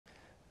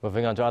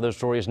Moving on to other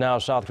stories now,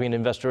 South Korean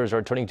investors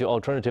are turning to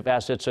alternative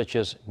assets such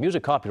as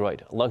music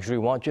copyright, luxury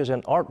watches,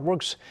 and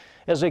artworks.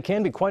 As they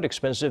can be quite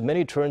expensive,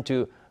 many turn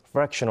to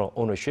fractional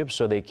ownership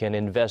so they can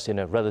invest in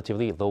a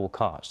relatively low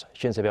cost.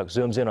 Shin Se-byuck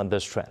zooms in on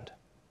this trend.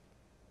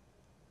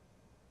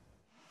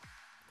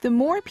 The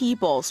more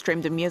people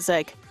stream the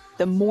music,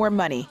 the more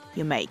money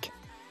you make.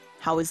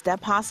 How is that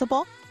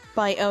possible?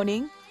 By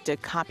owning the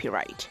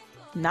copyright.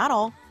 Not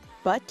all,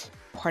 but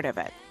part of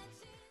it.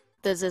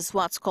 This is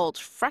what's called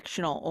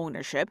fractional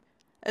ownership.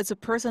 It's a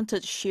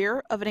percentage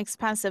share of an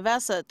expensive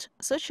asset,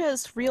 such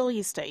as real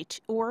estate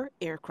or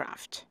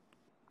aircraft.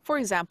 For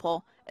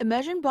example,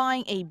 imagine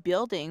buying a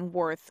building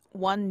worth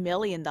 $1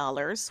 million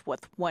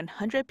with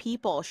 100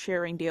 people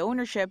sharing the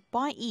ownership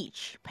by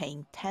each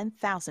paying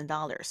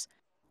 $10,000.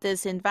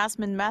 This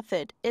investment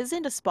method is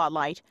in the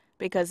spotlight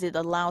because it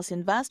allows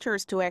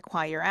investors to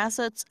acquire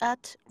assets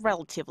at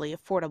relatively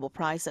affordable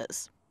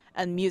prices.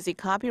 And music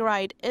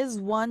copyright is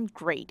one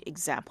great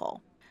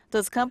example.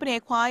 This company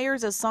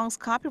acquires a song's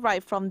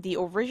copyright from the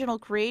original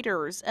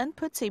creators and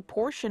puts a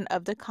portion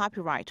of the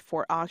copyright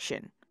for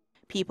auction.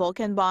 People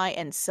can buy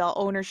and sell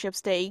ownership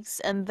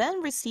stakes and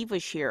then receive a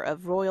share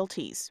of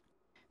royalties.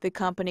 The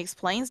company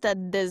explains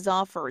that this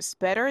offers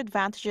better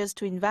advantages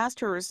to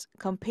investors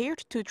compared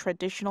to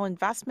traditional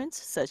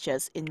investments such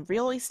as in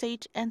real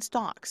estate and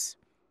stocks.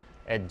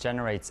 It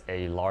generates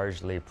a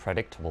largely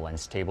predictable and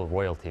stable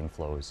royalty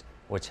inflows,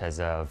 which has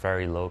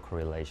very low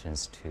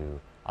correlations to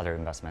other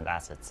investment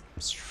assets.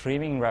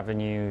 Streaming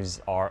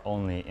revenues are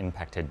only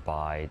impacted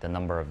by the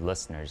number of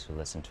listeners who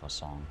listen to a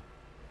song.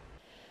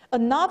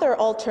 Another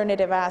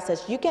alternative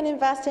asset you can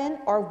invest in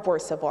are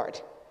works of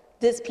art.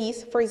 This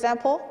piece, for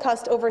example,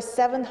 cost over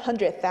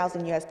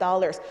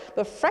 $700,000,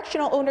 but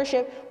fractional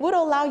ownership would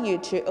allow you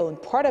to own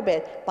part of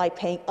it by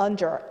paying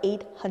under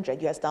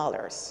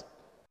 $800.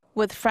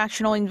 With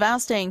fractional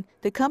investing,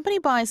 the company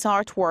buys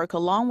artwork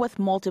along with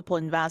multiple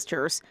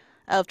investors.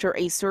 After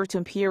a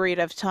certain period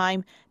of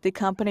time, the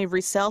company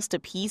resells the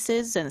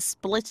pieces and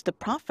splits the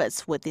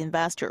profits with the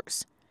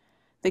investors.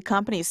 The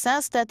company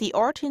says that the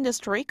art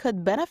industry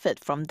could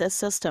benefit from this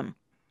system.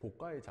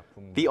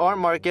 The art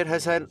market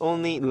has had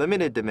only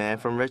limited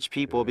demand from rich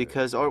people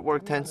because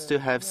artwork tends to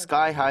have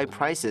sky-high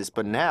prices.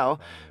 But now,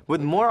 with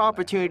more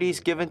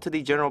opportunities given to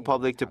the general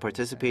public to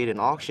participate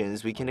in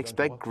auctions, we can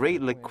expect great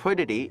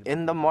liquidity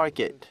in the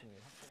market.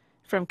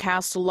 From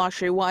cars to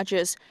luxury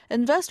watches,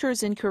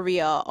 investors in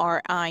Korea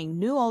are eyeing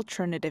new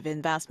alternative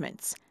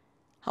investments.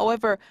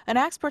 However, an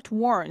expert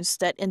warns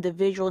that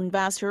individual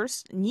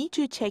investors need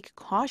to take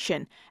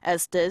caution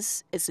as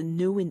this is a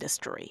new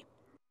industry.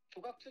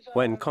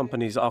 When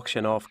companies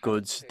auction off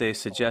goods, they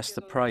suggest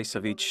the price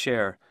of each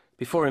share.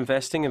 Before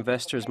investing,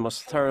 investors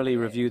must thoroughly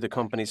review the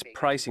company's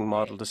pricing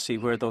model to see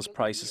where those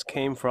prices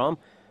came from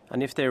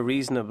and if they're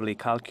reasonably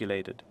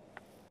calculated.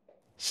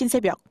 Shin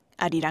Se-byuck,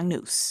 Arirang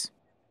News.